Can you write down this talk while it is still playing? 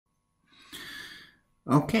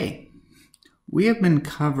Okay, we have been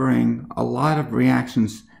covering a lot of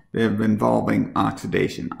reactions that have been involving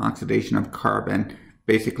oxidation of carbon.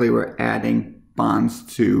 Basically, we're adding bonds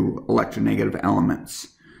to electronegative elements.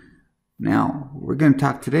 Now, we're going to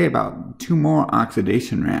talk today about two more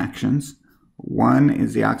oxidation reactions. One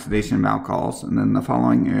is the oxidation of alcohols, and then the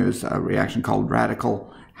following is a reaction called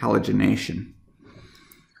radical halogenation.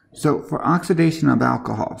 So, for oxidation of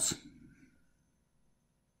alcohols,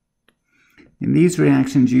 in these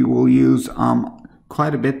reactions, you will use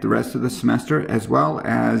quite a bit the rest of the semester, as well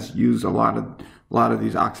as use a lot of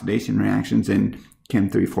these oxidation reactions in Chem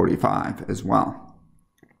 345 as well.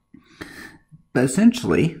 But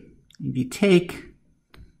essentially, if you take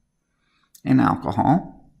an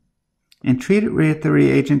alcohol and treat it with a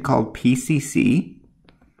reagent called PCC,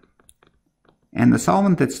 and the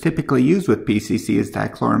solvent that's typically used with PCC is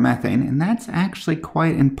dichloromethane, and that's actually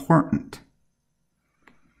quite important,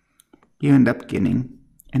 you end up getting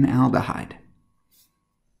an aldehyde.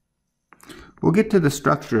 We'll get to the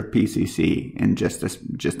structure of PCC in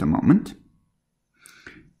just a moment.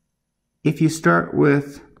 If you start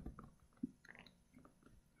with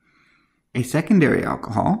a secondary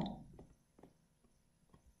alcohol,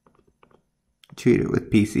 treat it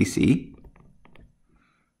with PCC,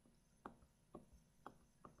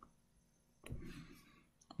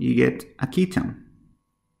 you get a ketone.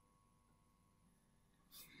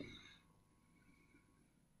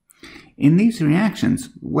 In these reactions,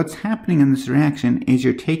 what's happening in this reaction is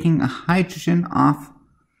you're taking a hydrogen off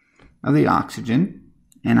of the oxygen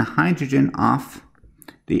and a hydrogen off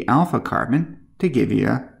the alpha carbon to give you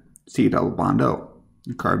a C double bond O,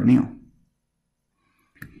 a carbonyl.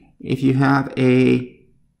 If you have a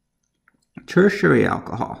tertiary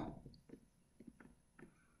alcohol,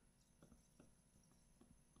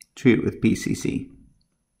 treat it with PCC,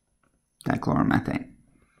 dichloromethane.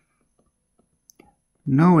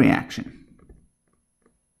 No reaction.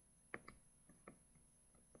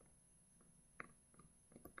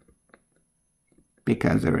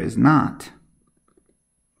 Because there is not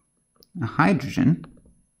a hydrogen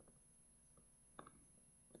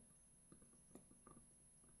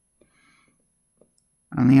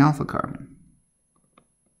on the alpha carbon.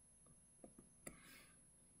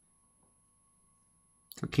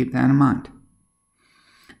 So keep that in mind.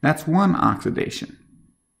 That's one oxidation.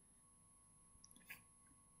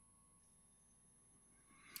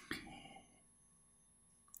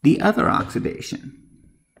 The other oxidation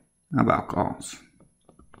of alcohols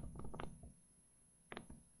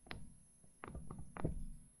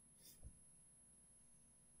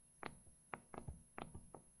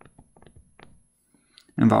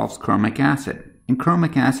involves chromic acid. In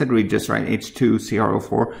chromic acid, we just write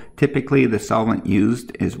H2CrO4. Typically, the solvent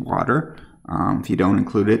used is water. If you don't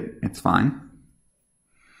include it, it's fine.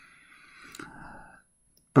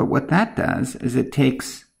 But what that does is it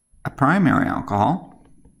takes a primary alcohol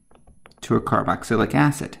to a carboxylic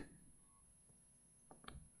acid.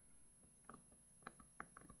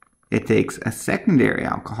 It takes a secondary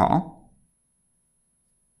alcohol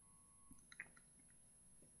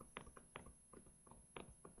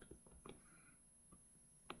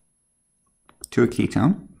to a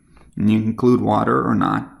ketone, and you can include water or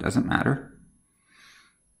not, doesn't matter.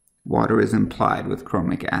 Water is implied with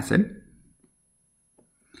chromic acid.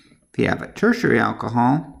 If you have a tertiary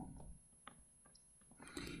alcohol,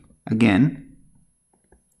 again,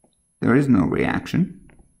 there is no reaction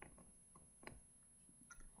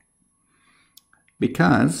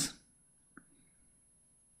because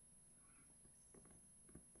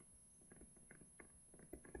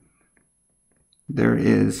there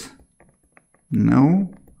is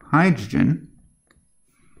no hydrogen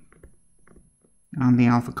on the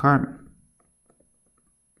alpha carbon.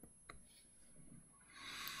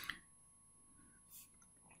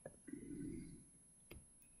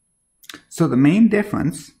 So the main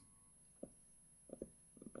difference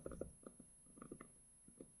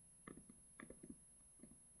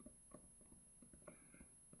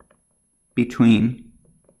between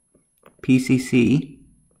PCC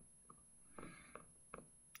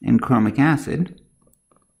and chromic acid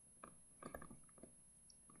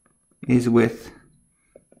is with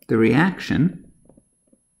the reaction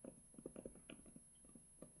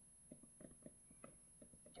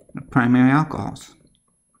of primary alcohols.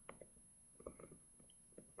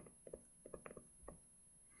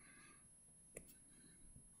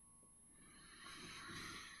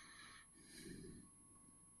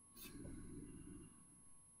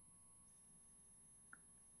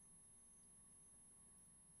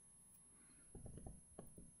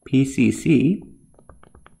 PCC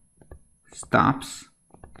stops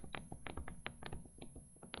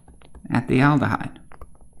at the aldehyde.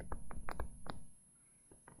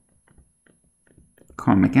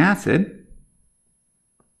 chromic acid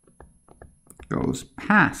goes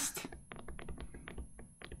past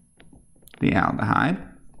the aldehyde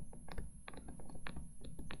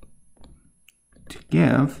to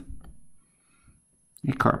give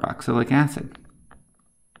a carboxylic acid.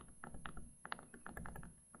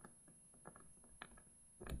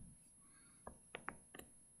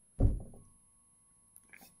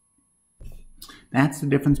 That's the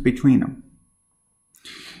difference between them.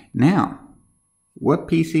 Now, what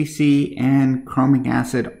PCC and chromic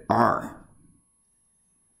acid are.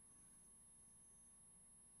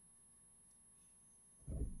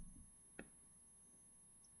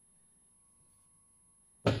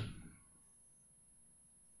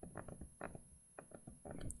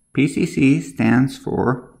 PCC stands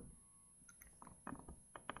for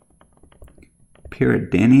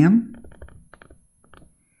pyridinium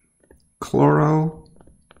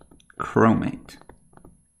chlorochromate.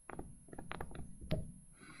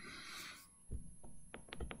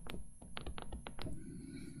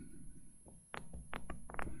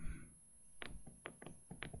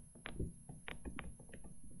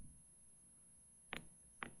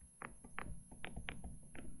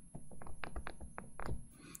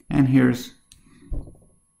 And here's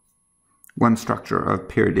one structure of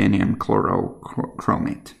pyridinium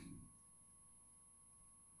chlorochromate.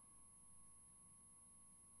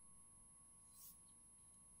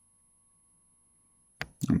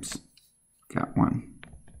 Oops, got one.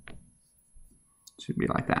 Should be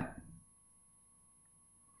like that.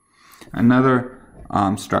 Another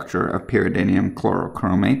structure of pyridinium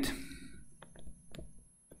chlorochromate.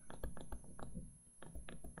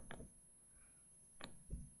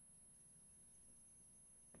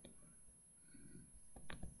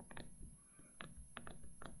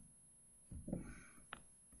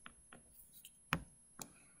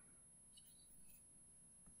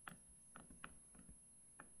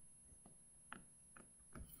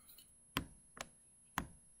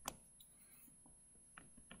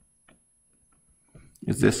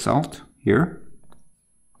 Is this salt here?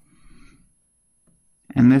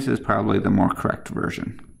 And this is probably the more correct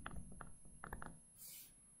version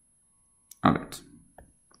of it.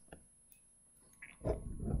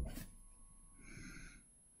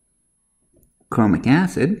 Chromic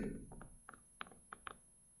acid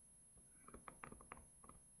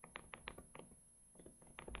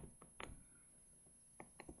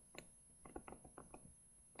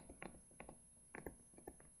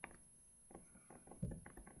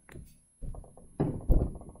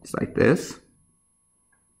is like this.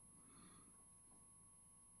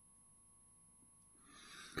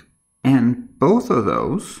 And both of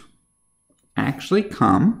those actually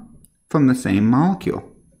come from the same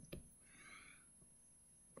molecule.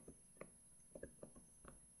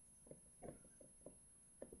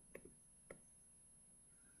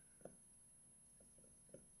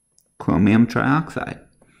 Chromium trioxide.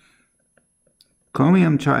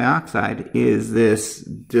 Chromium trioxide is this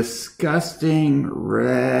disgusting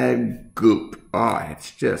red goop. Oh,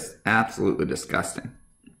 it's just absolutely disgusting.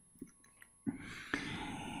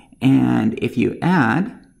 And if you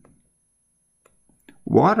add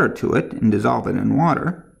water to it and dissolve it in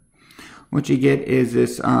water, what you get is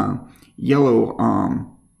this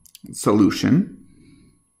yellow solution.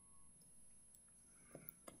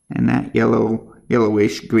 And that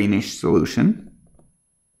yellowish greenish solution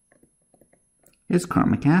is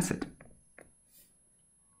chromic acid.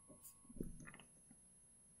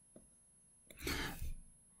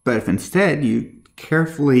 But if instead you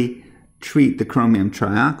carefully treat the chromium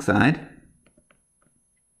trioxide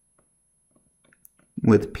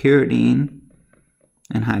with pyridine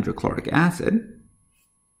and hydrochloric acid,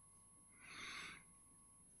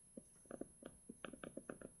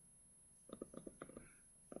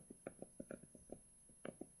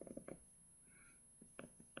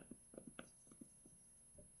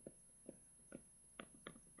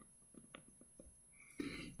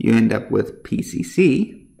 you end up with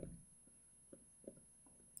PCC,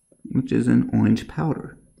 which is an orange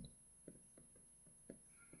powder.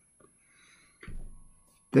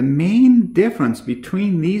 The main difference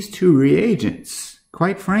between these two reagents,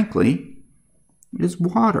 quite frankly, is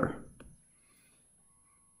water.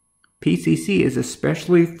 PCC is a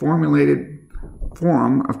specially formulated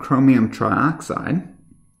form of chromium trioxide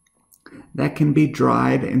that can be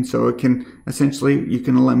dried, and so it can essentially, you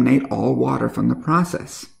can eliminate all water from the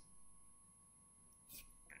process.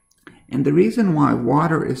 And the reason why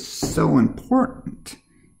water is so important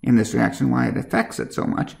in this reaction, why it affects it so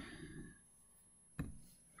much,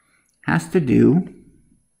 has to do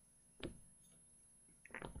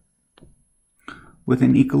with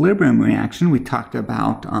an equilibrium reaction. We talked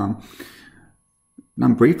about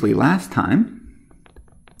done briefly last time,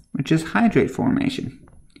 which is hydrate formation.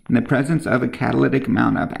 In the presence of a catalytic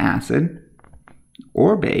amount of acid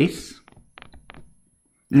or base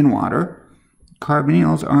in water,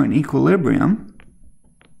 carbonyls are in equilibrium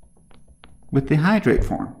with the hydrate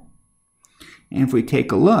form. And if we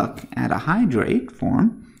take a look at a hydrate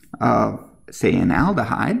form of, say, an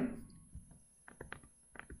aldehyde,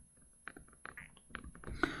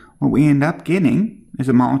 what we end up getting is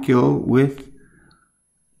a molecule with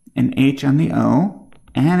an H on the O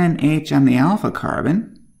and an H on the alpha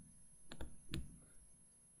carbon.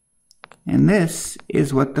 And this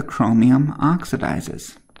is what the chromium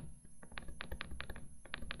oxidizes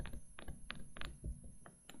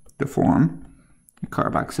to form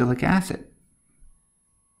carboxylic acid.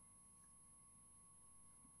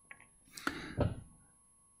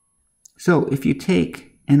 So if you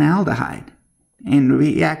take an aldehyde and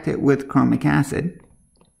react it with chromic acid,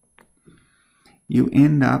 you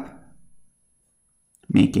end up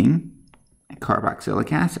making a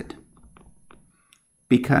carboxylic acid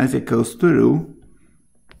because it goes through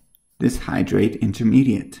this hydrate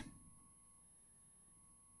intermediate.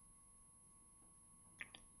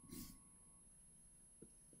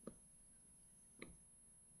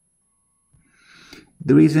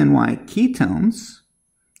 The reason why ketones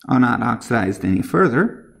are not oxidized any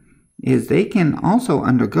further is they can also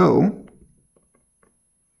undergo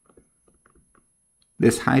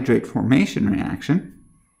this hydrate formation reaction,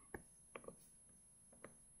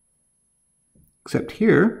 except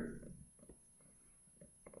here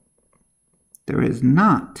there is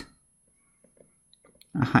not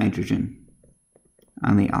a hydrogen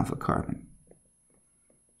on the alpha carbon.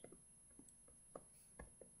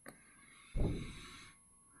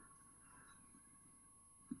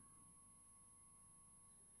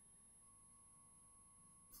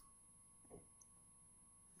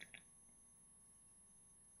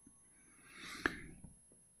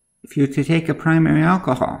 If you were to take a primary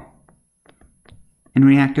alcohol and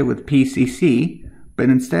react it with PCC, but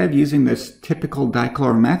instead of using this typical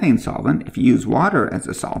dichloromethane solvent, if you use water as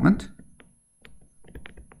a solvent,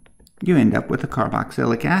 you end up with a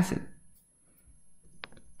carboxylic acid.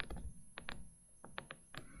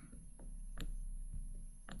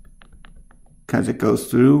 Because it goes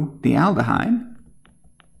through the aldehyde,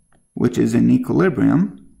 which is in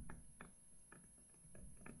equilibrium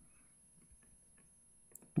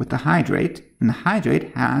with the hydrate, and the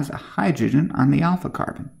hydrate has a hydrogen on the alpha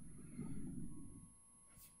carbon.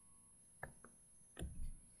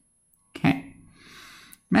 Okay,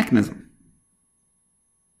 mechanism.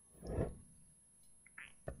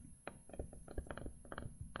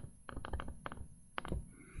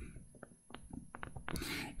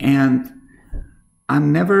 And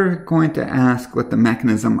I'm never going to ask what the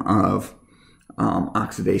mechanism of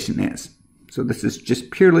oxidation is. So this is just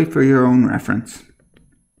purely for your own reference.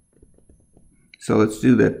 So let's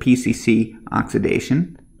do the PCC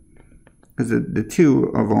oxidation, because the two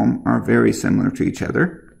of them are very similar to each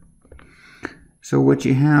other. So what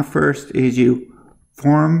you have first is you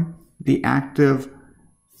form the active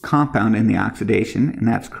compound in the oxidation, and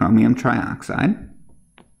that's chromium trioxide.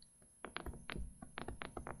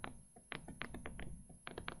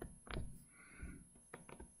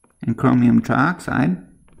 And chromium trioxide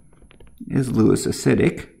is Lewis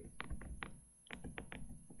acidic.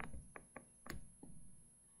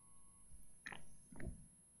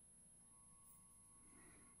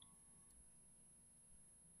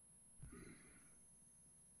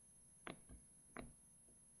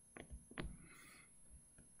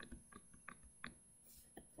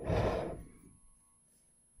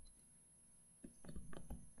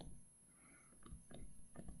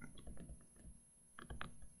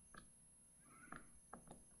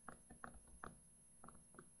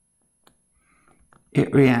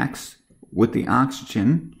 It reacts with the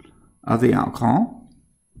oxygen of the alcohol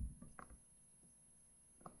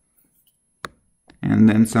and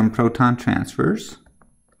then some proton transfers.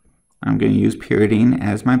 I'm going to use pyridine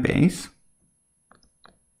as my base.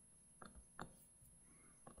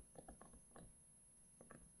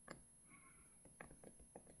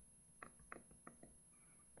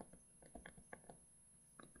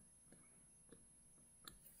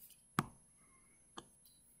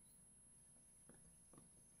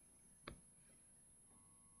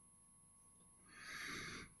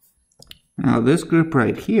 Now this group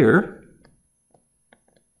right here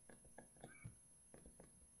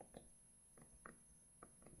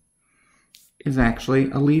is actually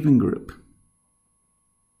a leaving group.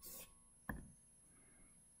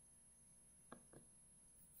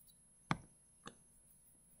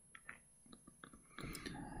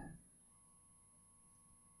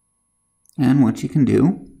 And what you can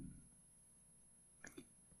do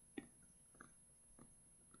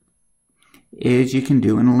is you can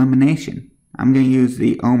do an elimination. I'm going to use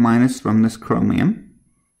the O- from this chromium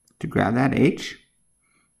to grab that H.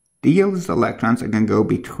 These electrons are going to go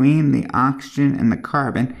between the oxygen and the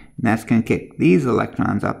carbon, and that's going to kick these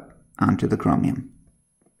electrons up onto the chromium.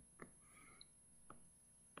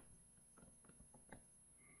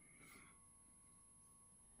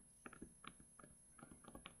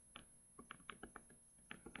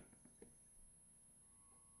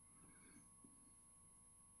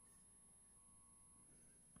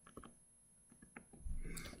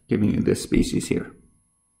 Giving you this species here.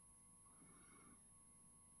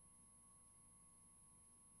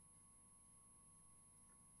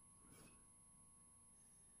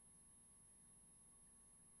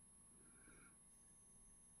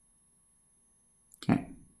 Okay.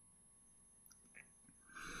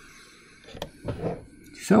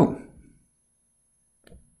 So,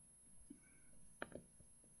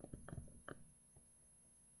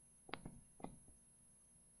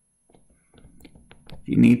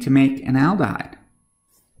 you need to make an aldehyde.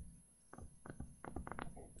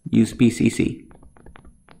 Use PCC.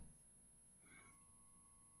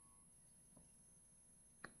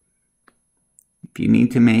 If you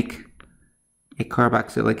need to make a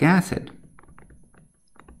carboxylic acid,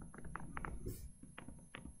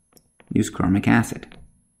 use chromic acid.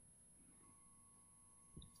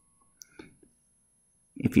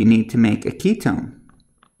 If you need to make a ketone,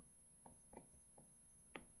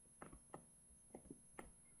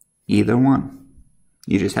 either one.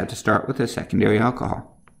 You just have to start with a secondary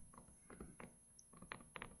alcohol.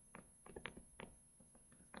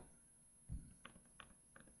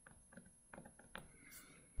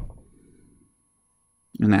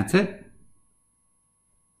 And that's it.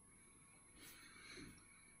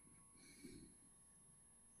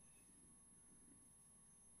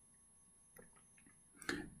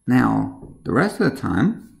 Now, the rest of the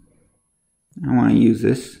time, I want to use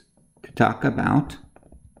this to talk about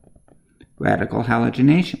radical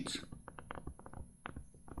halogenations.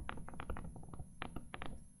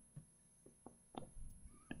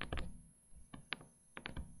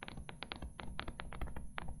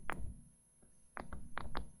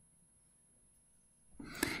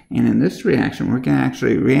 And in this reaction, we're going to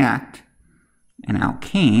actually react an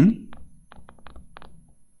alkane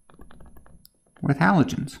with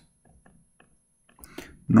halogens.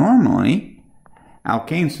 Normally,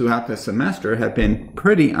 alkanes throughout the semester have been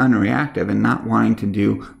pretty unreactive and not wanting to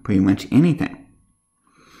do pretty much anything.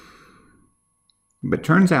 But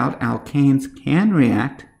turns out alkanes can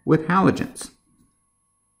react with halogens.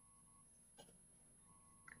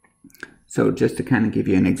 So just to kind of give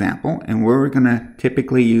you an example, and we're going to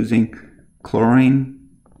typically using chlorine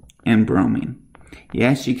and bromine.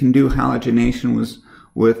 Yes, you can do halogenation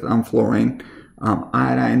with fluorine.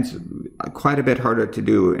 Iodine's quite a bit harder to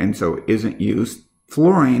do and so isn't used.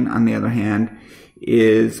 Fluorine, on the other hand,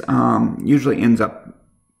 is usually ends up,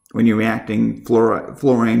 when you're reacting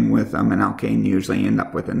fluorine with an alkane, you usually end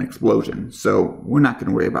up with an explosion. So we're not going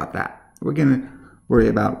to worry about that. We're going to worry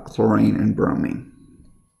about chlorine and bromine.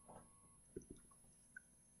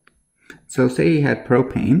 So say you had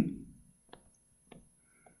propane,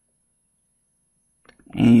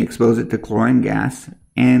 and you expose it to chlorine gas,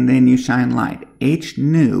 and then you shine light. H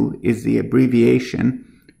nu is the abbreviation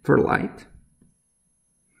for light.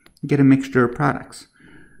 You get a mixture of products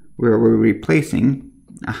where we're replacing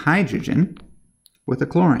a hydrogen with a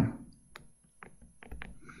chlorine.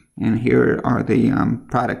 And here are the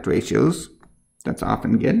product ratios that's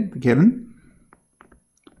often given.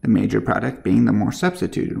 The major product being the more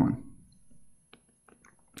substituted one.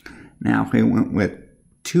 Now, if we went with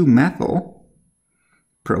 2-methyl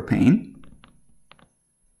propane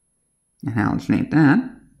and halogenate that,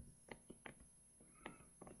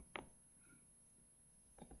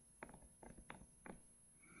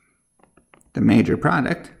 the major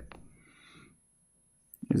product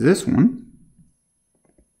is this one.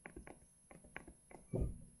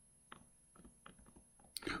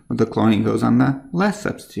 Well, the chlorine goes on the less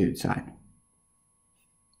substituted side.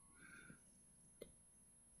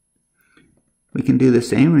 We can do the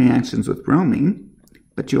same reactions with bromine,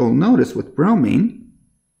 but you'll notice with bromine,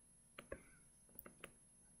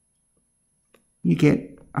 you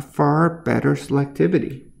get a far better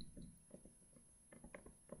selectivity.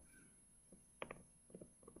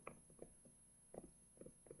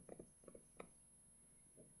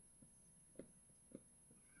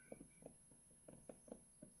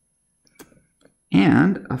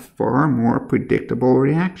 And a far more predictable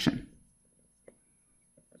reaction.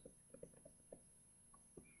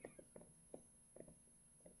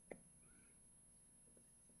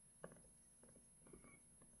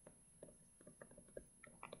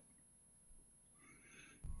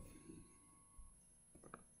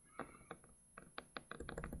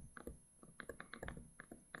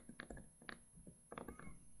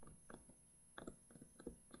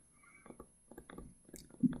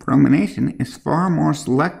 bromination is far more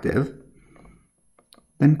selective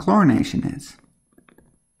than chlorination is.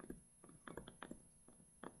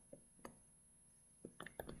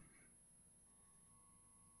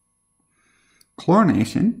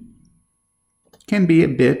 Chlorination can be a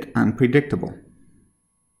bit unpredictable.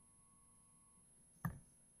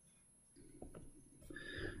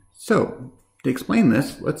 So, to explain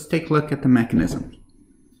this, let's take a look at the mechanisms.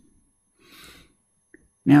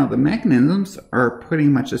 Now, the mechanisms are pretty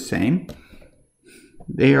much the same.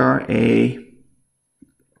 They are a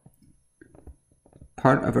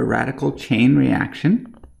part of a radical chain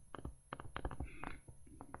reaction,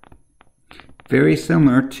 very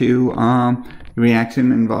similar to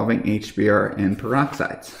reaction involving HBr and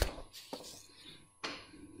peroxides.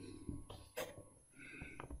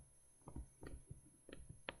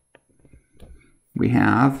 We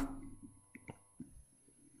have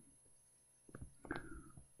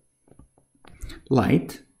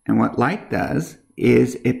light, and what light does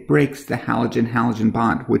is it breaks the halogen-halogen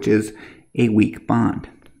bond, which is a weak bond.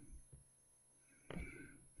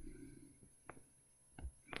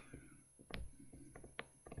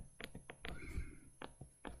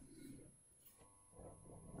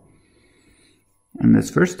 In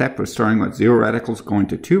this first step, we're starting with 0 radicals going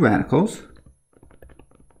to 2 radicals.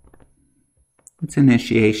 It's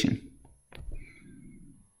initiation.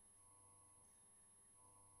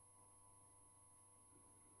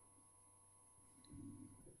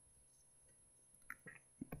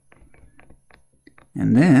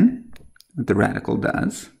 And then, what the radical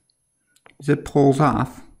does is it pulls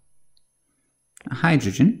off a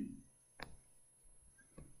hydrogen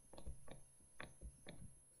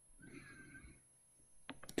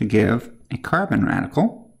to give a carbon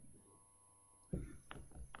radical,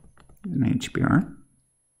 an HBr.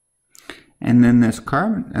 And then this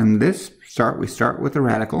carbon, and we start with a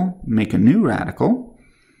radical, make a new radical.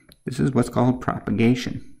 This is what's called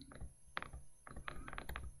propagation.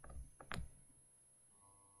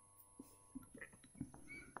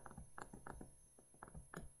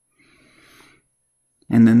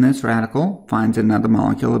 And then this radical finds another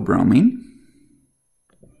molecule of bromine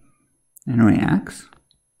and reacts.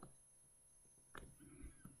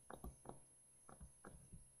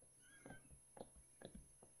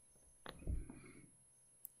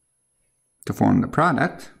 To form the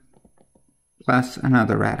product plus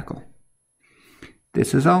another radical.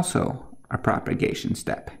 This is also a propagation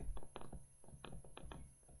step.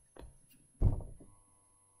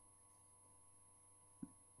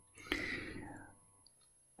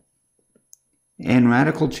 In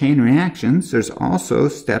radical chain reactions, there's also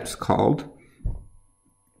steps called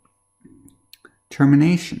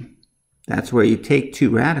termination. That's where you take 2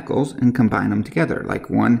 radicals and combine them together. Like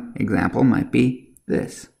one example might be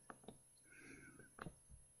this.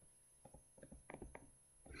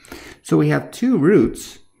 So we have 2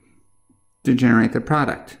 routes to generate the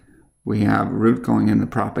product. We have a route going in the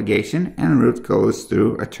propagation and a route goes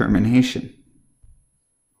through a termination.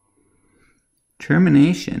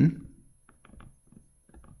 Termination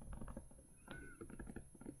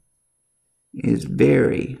is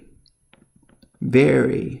very,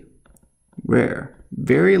 very rare.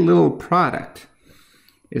 Very little product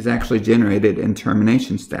is actually generated in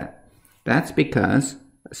termination step. That's because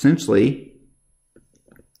essentially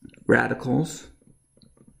radicals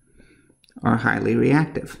are highly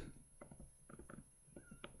reactive.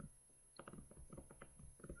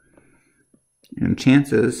 And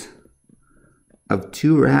chances of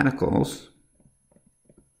 2 radicals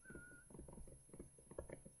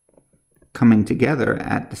coming together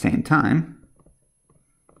at the same time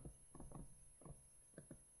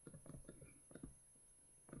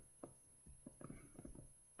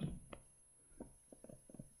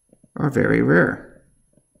are very rare.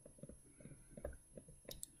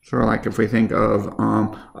 Sort of like if we think of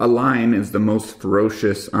a lion is the most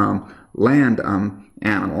ferocious land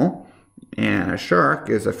animal, and a shark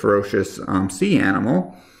is a ferocious sea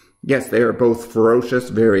animal. Yes, they are both ferocious,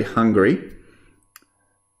 very hungry.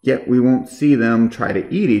 Yet we won't see them try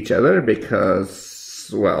to eat each other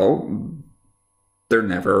because, well, they're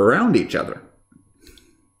never around each other.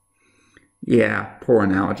 Yeah, poor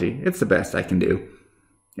analogy. It's the best I can do.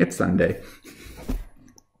 It's Sunday.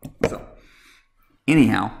 So,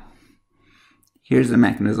 anyhow, here's the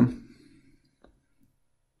mechanism.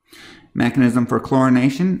 Mechanism for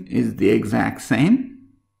chlorination is the exact same,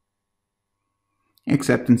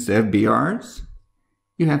 except instead of BRs,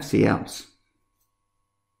 you have CLs.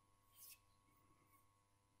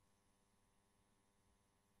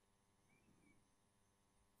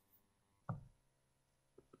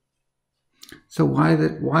 So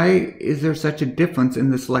why is there such a difference in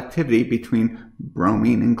the selectivity between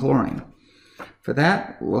bromine and chlorine? For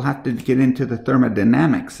that, we'll have to get into the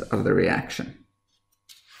thermodynamics of the reaction.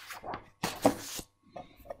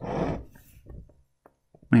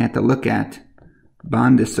 We have to look at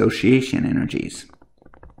bond dissociation energies.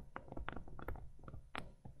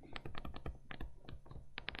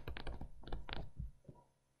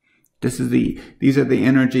 These are the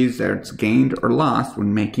energies that's gained or lost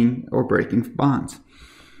when making or breaking bonds.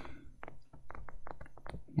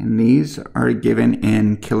 And these are given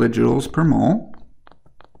in kilojoules per mole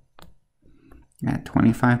at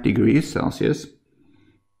 25 degrees Celsius.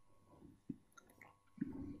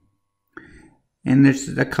 And there's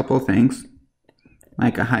a couple of things,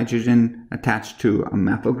 like a hydrogen attached to a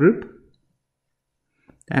methyl group.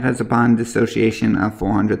 That has a bond dissociation of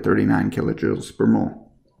 439 kilojoules per mole.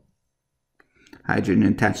 Hydrogen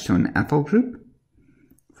attached to an ethyl group,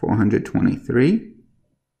 423.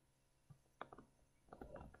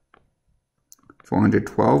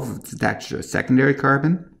 412, it's attached to a secondary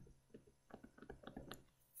carbon.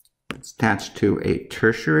 It's attached to a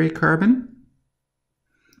tertiary carbon,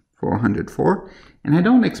 404. And I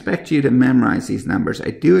don't expect you to memorize these numbers. I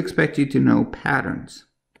do expect you to know patterns.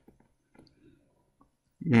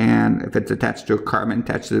 And if it's attached to a carbon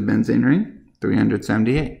attached to the benzene ring,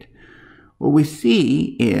 378. What we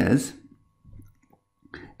see is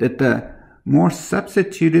that the more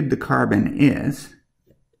substituted the carbon is,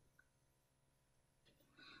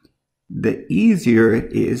 the easier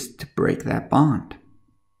it is to break that bond.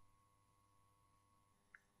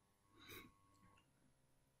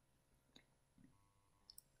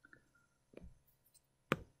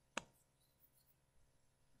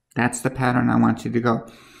 That's the pattern I want you to go.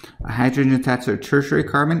 A hydrogen attached to a tertiary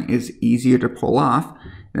carbon is easier to pull off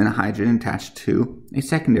than a hydrogen attached to a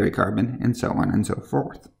secondary carbon, and so on and so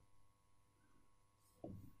forth.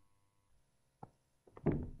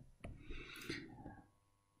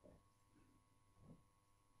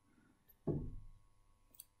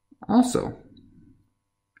 Also,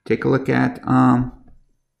 take a look at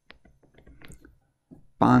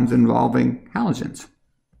bonds involving halogens.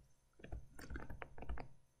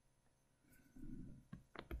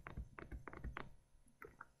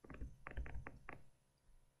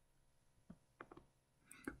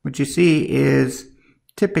 What you see is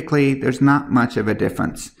typically there's not much of a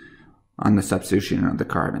difference on the substitution of the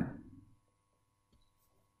carbon.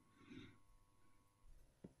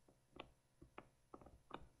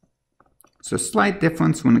 So slight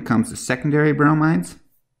difference when it comes to secondary bromides,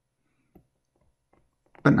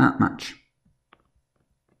 but not much.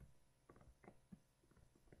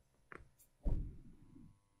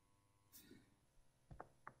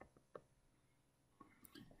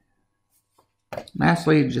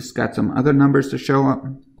 Lastly, just got some other numbers to show up.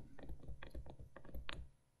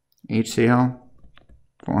 HCl,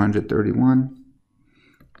 431.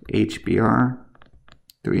 HBr,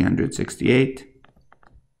 368.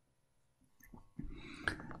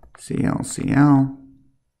 ClCl,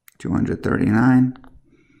 239.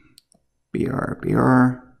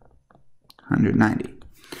 BrBr, 190.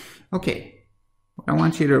 Okay, what I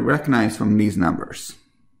want you to recognize from these numbers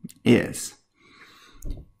is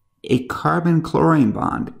a carbon-chlorine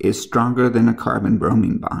bond is stronger than a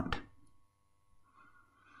carbon-bromine bond.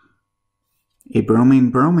 A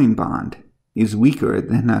bromine-bromine bond is weaker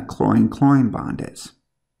than a chlorine-chlorine bond is.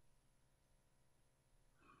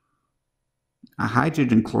 A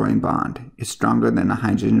hydrogen-chlorine bond is stronger than a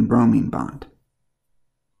hydrogen-bromine bond.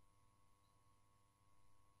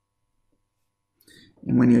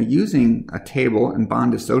 And when you're using a table and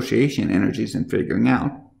bond dissociation energies and figuring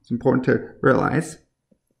out, it's important to realize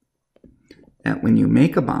that when you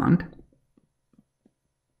make a bond,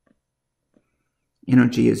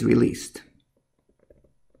 energy is released.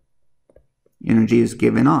 Energy is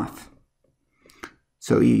given off.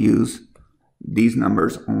 So you use these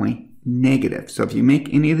numbers only negative. So if you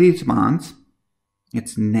make any of these bonds,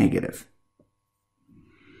 it's negative.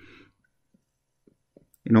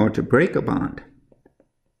 In order to break a bond,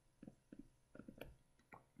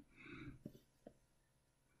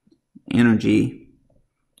 energy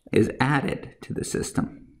is added to the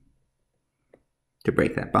system to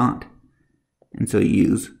break that bond. And so you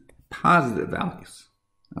use positive values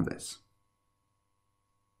of this.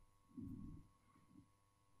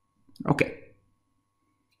 Okay.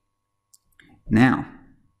 Now,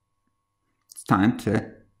 it's time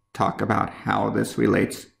to talk about how this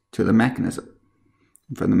relates to the mechanism.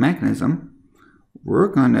 For the mechanism, we're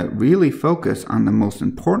going to really focus on the most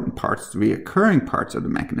important parts, the recurring parts of the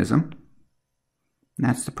mechanism. And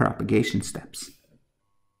that's the propagation steps.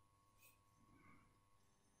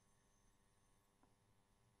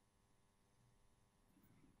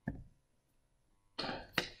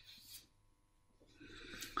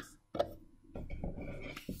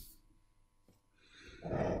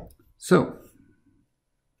 So,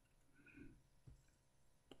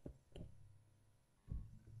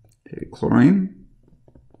 chlorine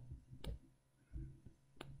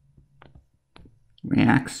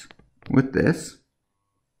reacts with this.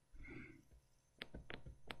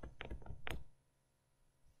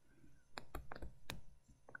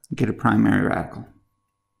 Get a primary radical.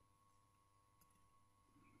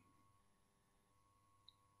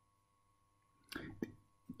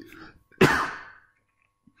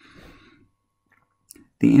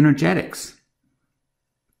 The energetics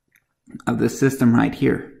of the system right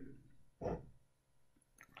here.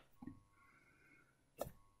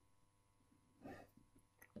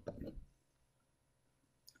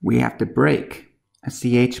 We have to break a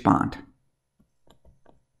CH bond.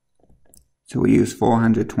 So we use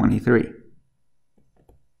 423. You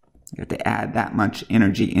have to add that much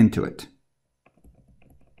energy into it.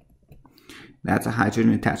 That's a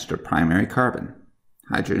hydrogen attached to a primary carbon.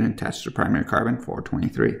 Hydrogen attached to primary carbon,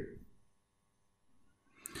 423.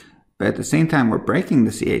 But at the same time we're breaking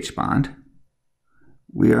the CH bond,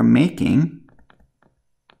 we are making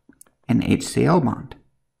an HCl bond.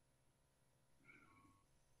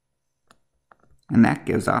 And that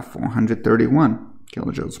gives off 431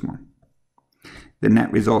 kilojoules more. The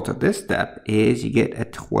net result of this step is you get a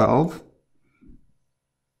 12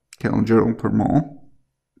 kilojoule per mole.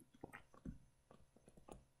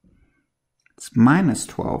 It's minus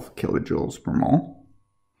 12 kilojoules per mole.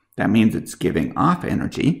 That means it's giving off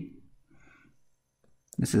energy.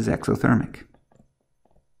 This is exothermic.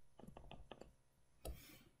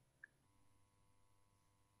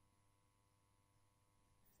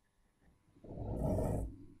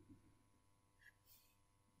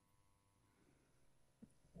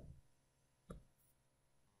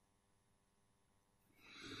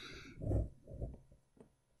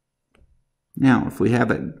 Now, if we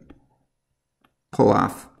have it pull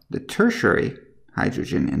off the tertiary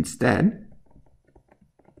hydrogen instead,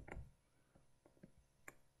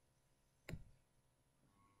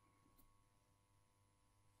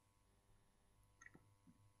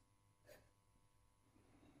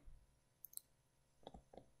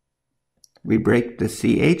 we break the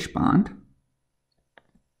CH bond.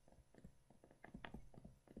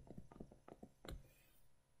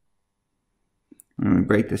 When we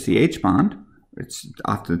break the CH bond, it's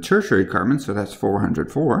off to the tertiary carbon, so that's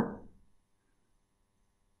 404.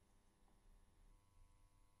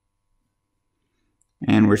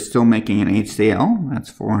 And we're still making an HCl, that's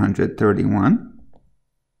 431.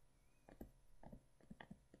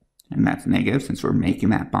 And that's negative since we're making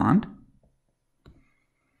that bond.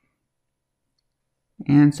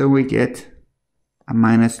 And so we get a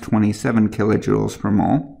minus 27 kilojoules per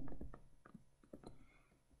mole.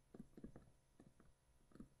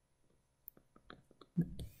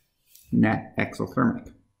 Net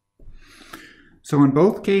exothermic. So in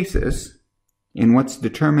both cases, in what's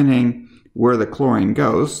determining where the chlorine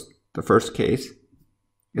goes, the first case,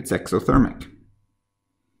 it's exothermic.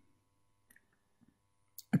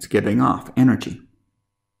 It's giving off energy.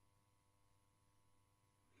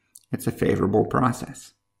 It's a favorable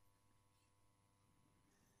process.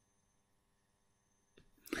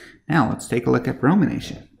 Now let's take a look at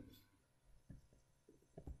bromination.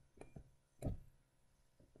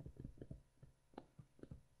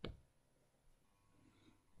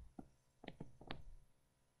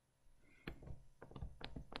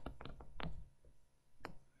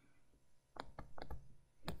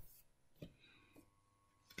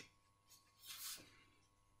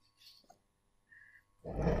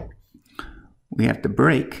 We have to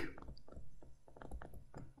break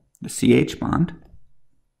the CH bond.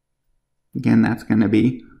 Again, that's going to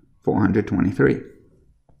be 423.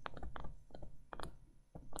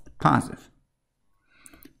 Positive.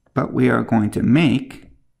 But we are going to make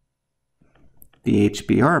the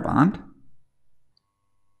HBr bond.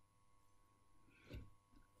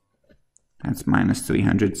 That's minus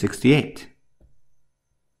 368.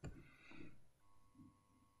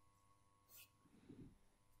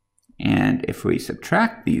 And if we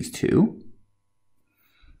subtract these two,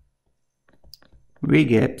 we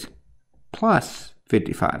get plus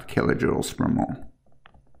 55 kilojoules per mole.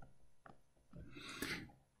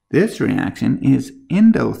 This reaction is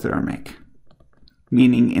endothermic,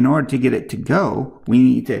 meaning in order to get it to go, we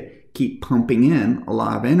need to keep pumping in a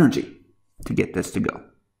lot of energy to get this to go.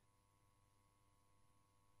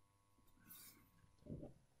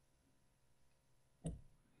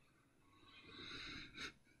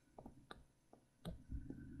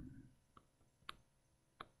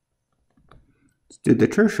 Let's do the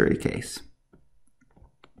tertiary case.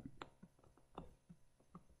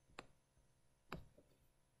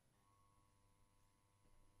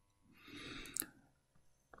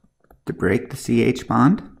 to break the CH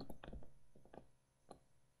bond,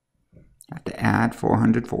 I have to add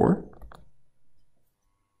 404.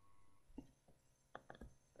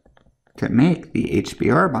 To make the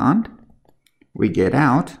HBr bond, we get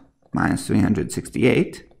out minus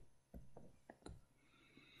 368.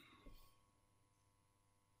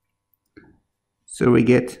 So we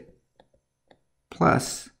get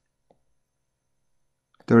plus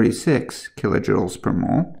 36 kilojoules per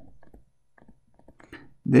mole.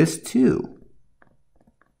 This too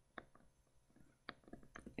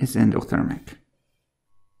is endothermic.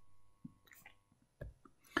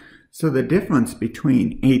 So the difference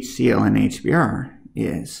between HCl and HBr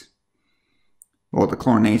is, well, the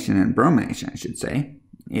chlorination and bromination, I should say,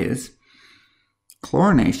 is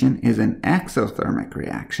chlorination is an exothermic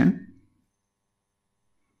reaction.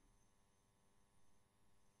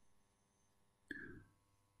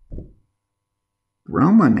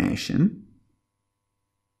 Bromination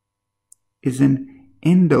is an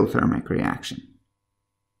endothermic reaction.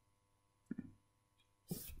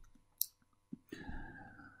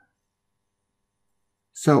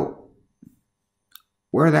 So,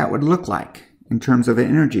 where that would look like in terms of an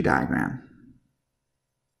energy diagram.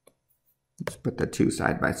 Let's put the two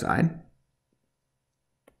side by side.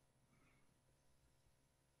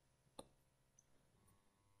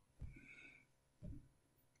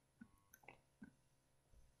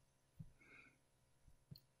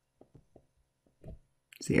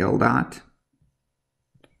 Cl dot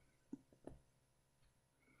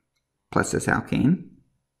plus this alkane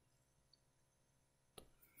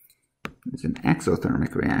is an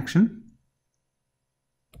exothermic reaction.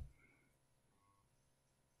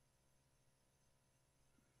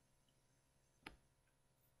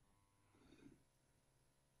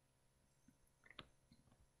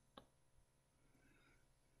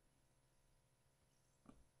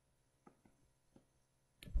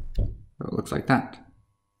 So it looks like that.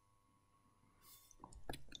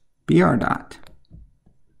 Br dot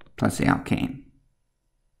plus the alkane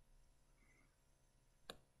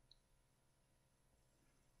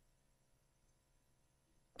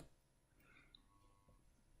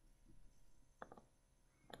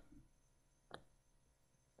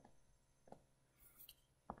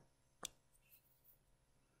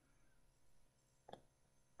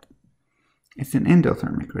it's an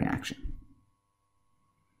endothermic reaction.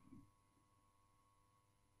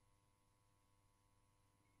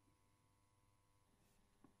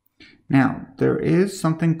 Now, there is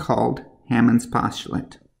something called Hammond's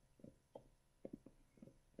postulate.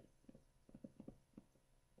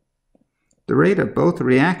 The rate of both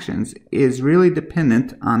reactions is really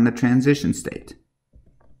dependent on the transition state.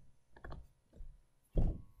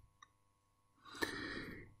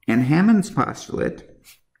 And Hammond's postulate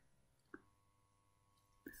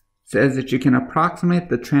says that you can approximate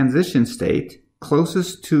the transition state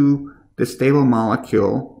closest to the stable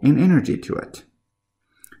molecule in energy to it.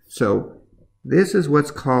 So this is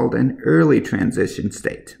what's called an early transition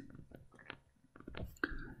state,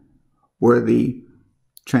 where the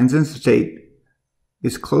transition state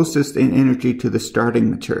is closest in energy to the starting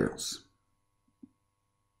materials.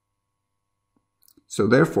 So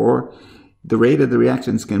therefore, the rate of the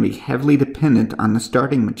reaction is going to be heavily dependent on the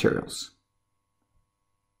starting materials.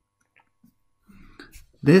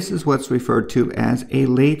 This is what's referred to as a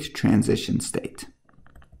late transition state,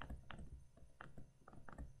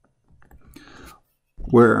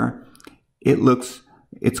 where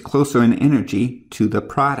it's closer in energy to the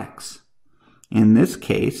products. In this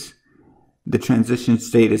case, the transition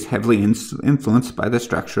state is heavily influenced by the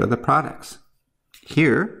structure of the products.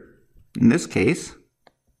 Here, in this case,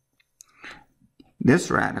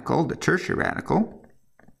 this radical, the tertiary radical,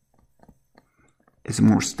 is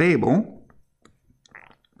more stable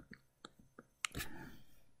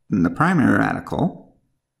than the primary radical.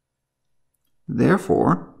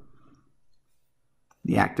 Therefore,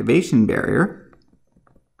 the activation barrier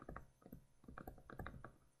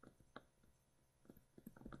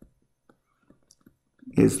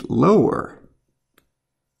is lower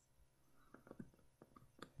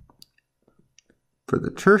for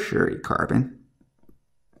the tertiary carbon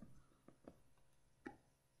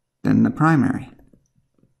than the primary.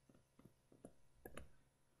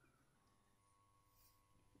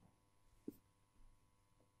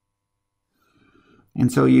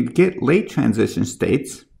 And so you'd get late transition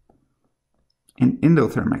states in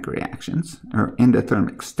endothermic reactions, or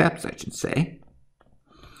endothermic steps, I should say.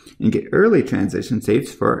 You get early transition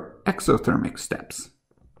states for exothermic steps.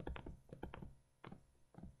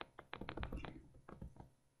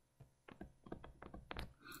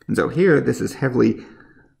 And so here, this is heavily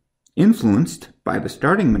influenced by the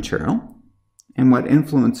starting material, And what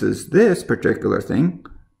influences this particular thing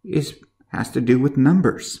has to do with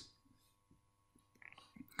numbers.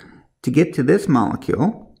 To get to this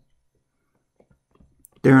molecule,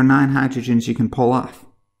 there are 9 hydrogens you can pull off.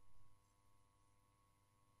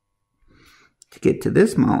 To get to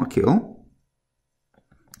this molecule,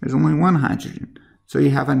 there's only 1 hydrogen. So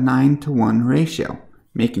you have a 9-to-1 ratio,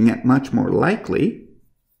 making it much more likely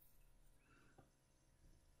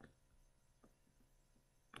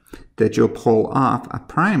that you'll pull off a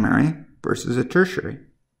primary versus a tertiary.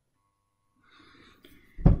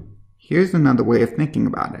 Here's another way of thinking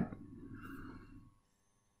about it.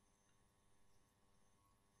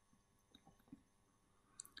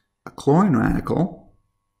 A chlorine radical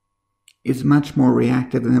is much more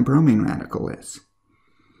reactive than a bromine radical is.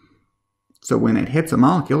 So when it hits a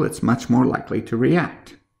molecule, it's much more likely to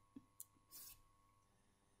react.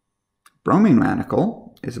 Bromine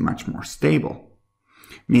radical is much more stable,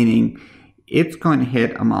 meaning it's going to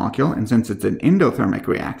hit a molecule, and since it's an endothermic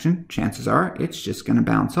reaction, chances are it's just going to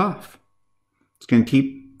bounce off. It's going to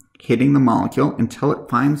keep hitting the molecule until it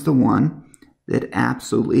finds the one that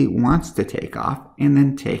absolutely wants to take off, and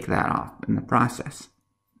then take that off in the process.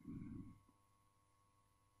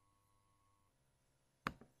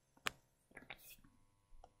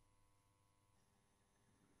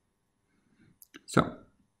 So,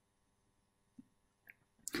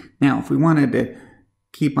 now if we wanted to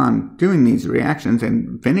keep on doing these reactions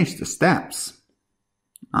and finish the steps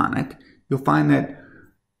on it, you'll find that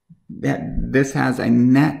this has a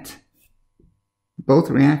net, both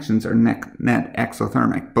reactions are net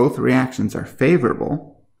exothermic. Both reactions are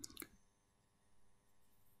favorable,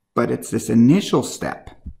 but it's this initial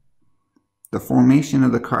step, the formation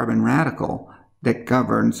of the carbon radical, that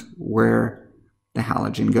governs where the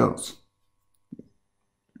halogen goes.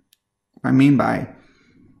 What I mean by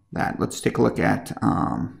that, let's take a look at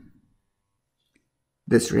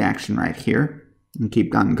this reaction right here and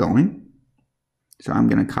keep on going. So I'm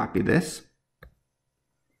going to copy this.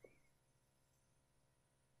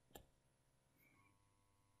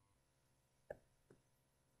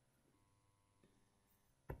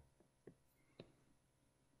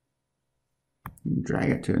 Drag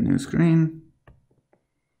it to a new screen.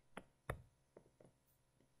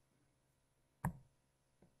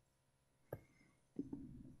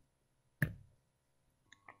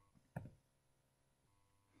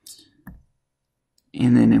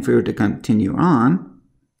 And then if we were to continue on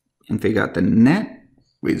and figure out the net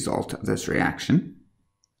result of this reaction,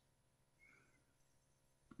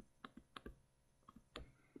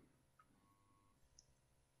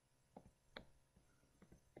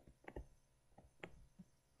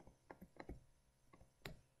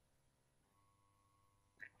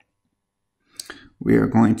 we are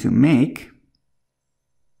going to make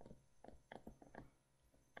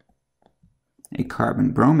a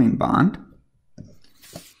carbon-bromine bond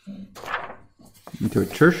into a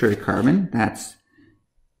tertiary carbon. That's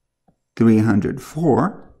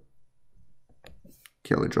 304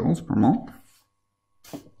 kilojoules per mole.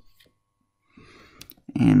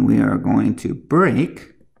 And we are going to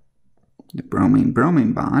break the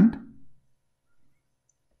bromine-bromine bond.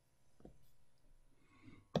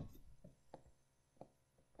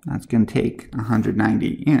 That's going to take 190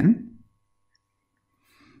 in.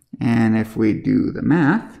 And if we do the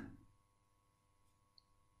math,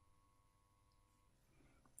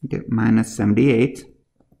 we get minus 78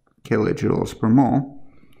 kilojoules per mole.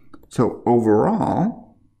 So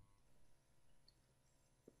overall,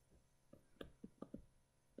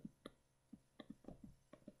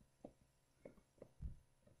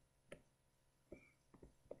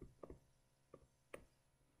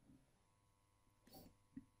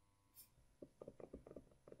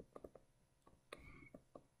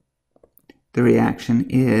 the reaction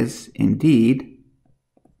is indeed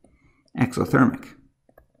exothermic.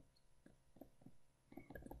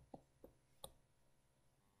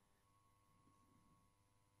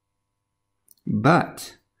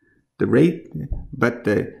 But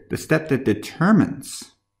the step that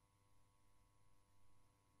determines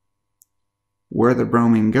where the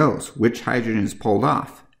bromine goes, which hydrogen is pulled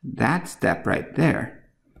off, that step right there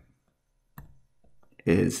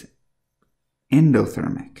is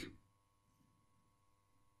endothermic.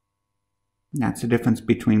 That's the difference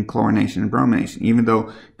between chlorination and bromination. Even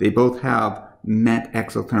though they both have net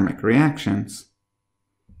exothermic reactions,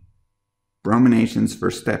 bromination's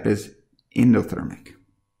first step is endothermic.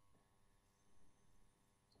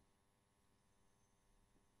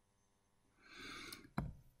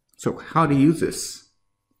 So how to use this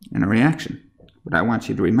in a reaction? What I want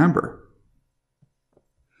you to remember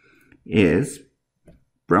is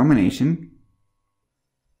bromination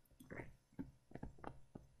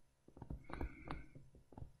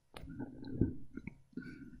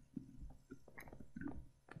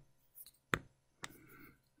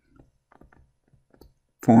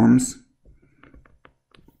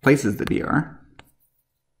places the Br.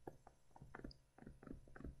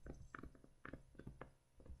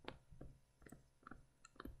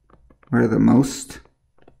 Where the most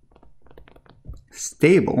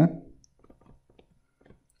stable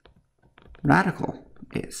radical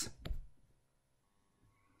is.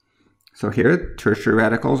 So here, tertiary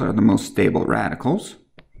radicals are the most stable radicals.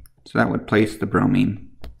 So that would place the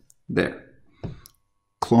bromine there.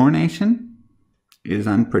 Chlorination is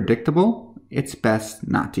unpredictable. It's best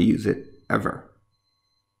not to use it ever.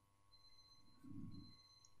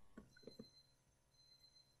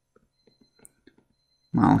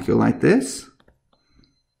 Molecule like this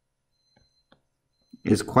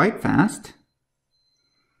is quite fast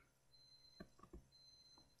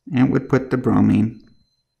and would put the bromine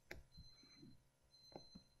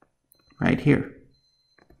right here.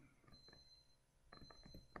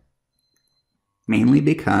 Mainly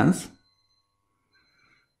because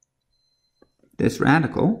this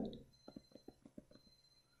radical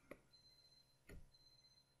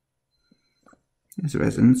is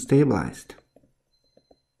resonance stabilized.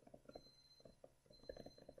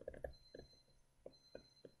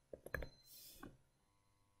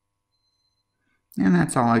 And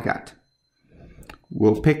that's all I got.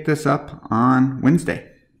 We'll pick this up on Wednesday.